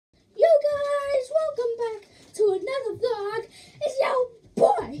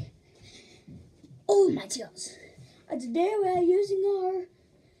Gratios. And today we are using our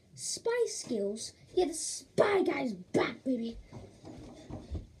spy skills. Yeah, the spy guy's back, baby.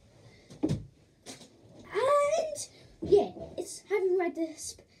 And yeah, it's how do you write the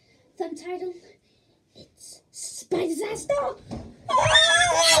thumb title? It's Spy Disaster.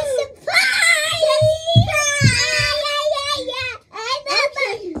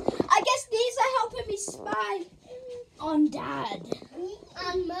 Okay, I guess these are helping me spy on Dad.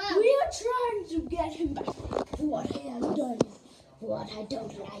 We are trying to get him back for what he has done, what I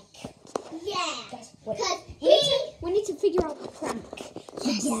don't like. Yeah. Guys, wait. We need to figure out the prank.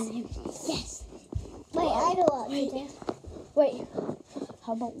 Yes. Yes. Wait, I don't want to do. Wait.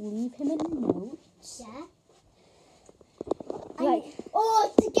 How about leave him a note? Yeah. Like,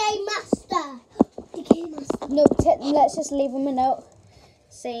 oh, the game master. The game master. no, let's just leave him a note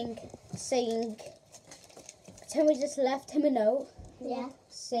saying, pretend we just left him a note. Yeah.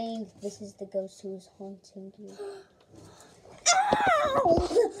 Saying this is the ghost who is haunting you. Ow!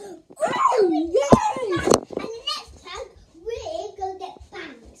 Oh, yes! And the next time, we're going to get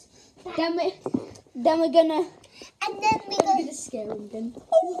banged. Then we're gonna. And then we're going to scare him then.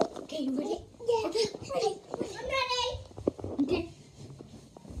 Okay, you ready? Yeah. Okay, ready. I'm ready. Okay.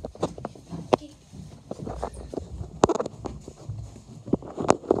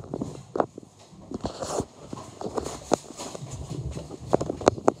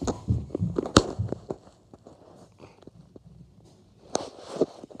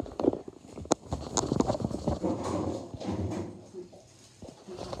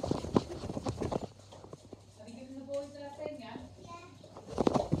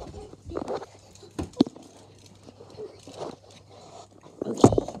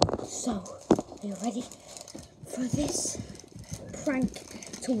 So, are you ready for this prank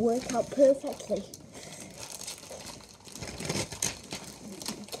to work out perfectly?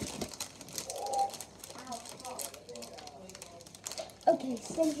 Okay,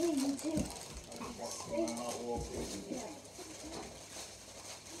 stay here, you two.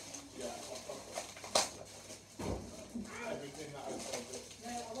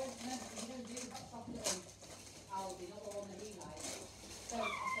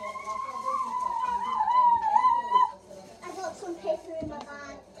 I got some paper in my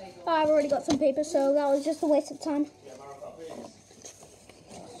bag. Oh, I've already got some paper, so that was just a waste of time.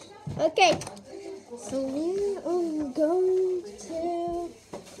 Okay, so we are going to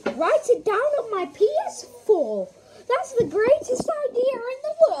write it down on my PS4. That's the greatest idea in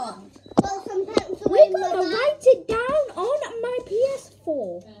the world. Well, some pencil We're in my gonna bag. write it down on my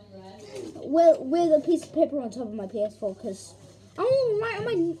PS4. Well, with a piece of paper on top of my PS4, because I want to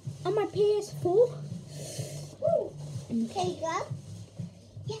write on my PS4. Okay, go.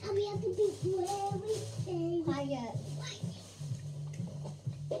 Yeah, we have to be very quiet.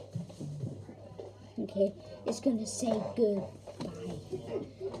 Okay, it's gonna say goodbye.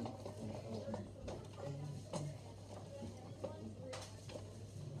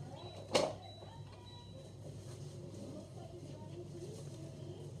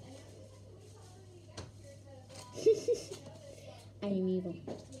 I am evil.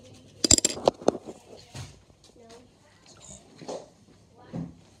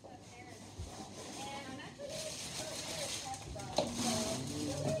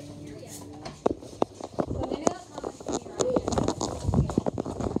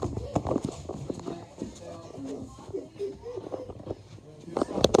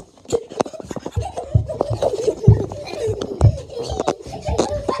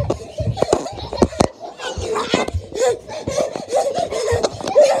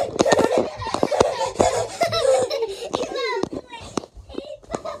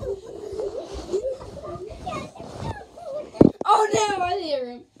 Oh no, I hear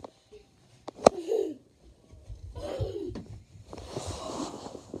him.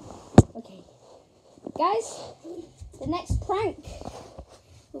 Okay, guys, the next prank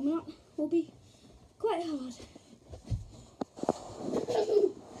will be quite hard.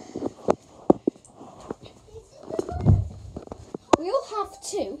 We all have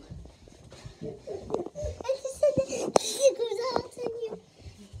to.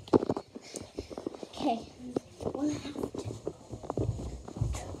 Okay, we'll have to.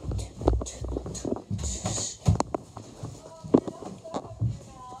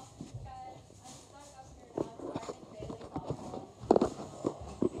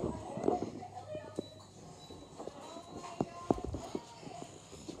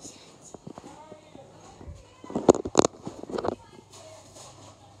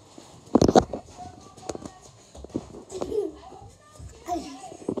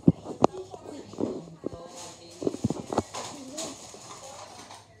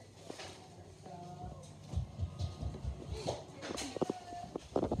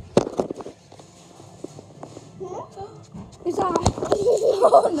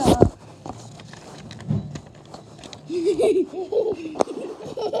 Oh no.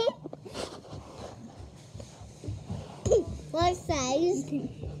 What size?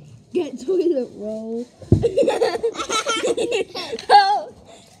 Get toilet roll. Oh,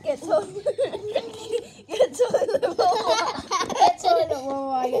 get toilet roll. Get toilet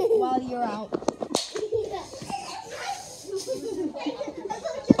roll while you're out.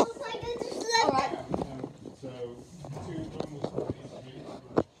 Alright.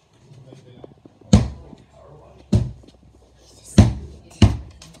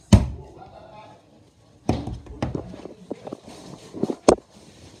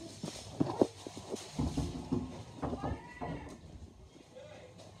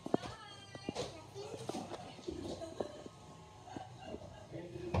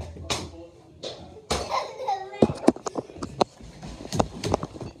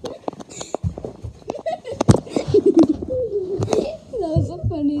 That was the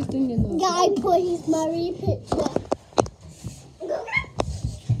funniest thing in the world. Guy put his Marie picture.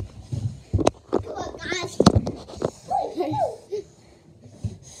 Come on, guys.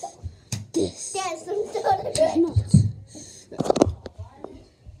 This. Get some soda.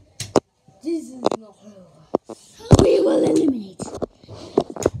 This is not over. We will eliminate.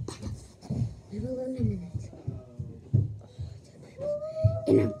 We will eliminate.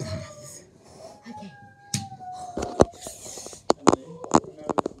 In our paths. Okay.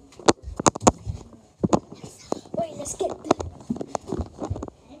 Wait, let's get the...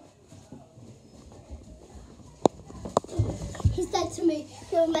 He said to me,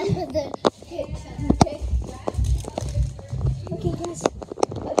 he'll remember the picture. Okay. Okay, guys.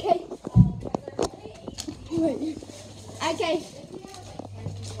 Okay. Wait. Okay.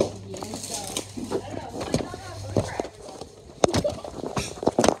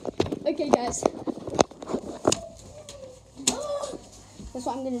 Okay, guys. That's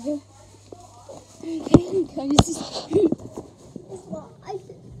what I'm gonna do. Okay, guys. This is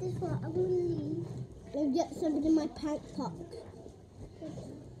what I'm gonna leave. And get something in my pants pocket.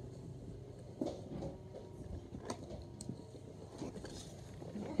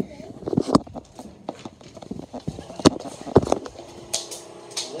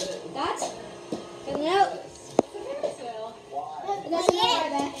 That's getting out. That's an out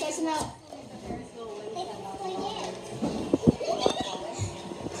right there. That's an out.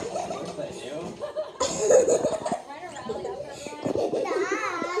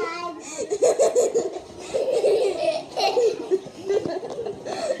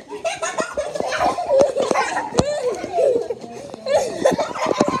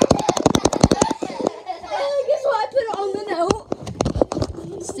 Guess what? I put it on the note.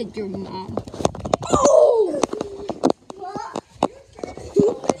 Said your mom. Oh!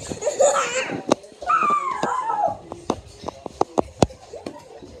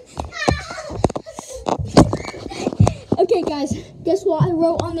 Okay, guys, guess what I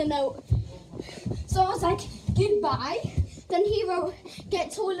wrote on the note? So I was like, goodbye. Then he wrote,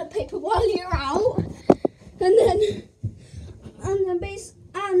 get toilet paper while you're out. And then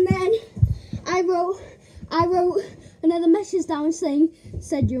I wrote another message down saying,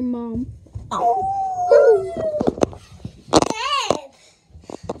 said your mom. Oh!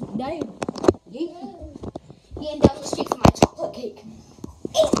 Damn. He ain't down the street for my chocolate cake.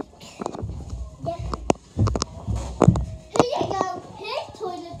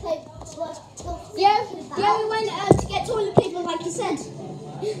 Yeah, we went to get toilet paper like you said.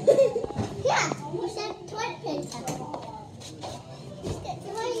 Yeah, you said toilet paper.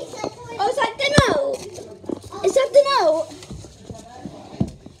 Oh, is that the note? Is that the note?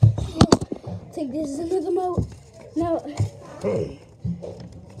 I think this is another note. No.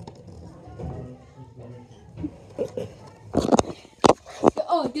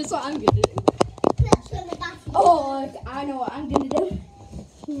 Oh, guess what I'm gonna do? Oh, I know what I'm gonna do.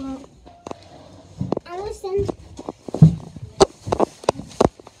 Well, Allison.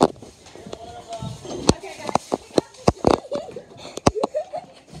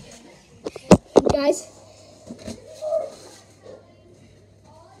 guys.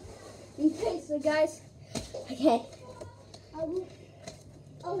 Okay, so guys. Okay.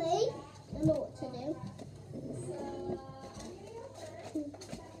 Ollie, I know what to do.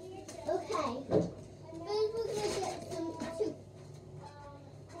 Okay. First we're gonna get some soup.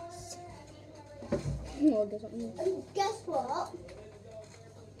 Oh, guess what? And guess what?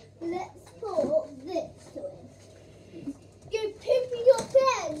 Let's put this to it. You poop in your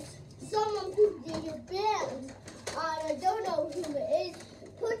pants. Someone pooped in your pants. And I don't know who it is.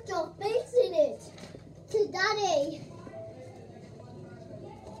 Put your face in it. To Daddy.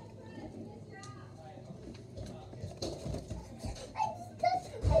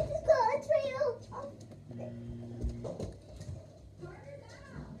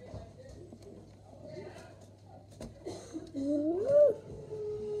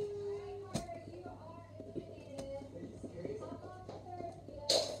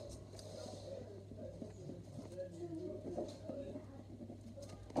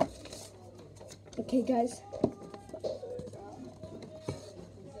 Okay, guys.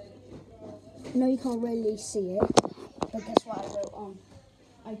 I know you can't really see it, but guess what I wrote on?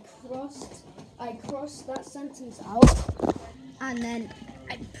 I crossed that sentence out, and then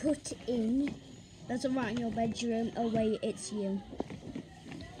I put in, that's a rat in your bedroom, oh wait, it's you.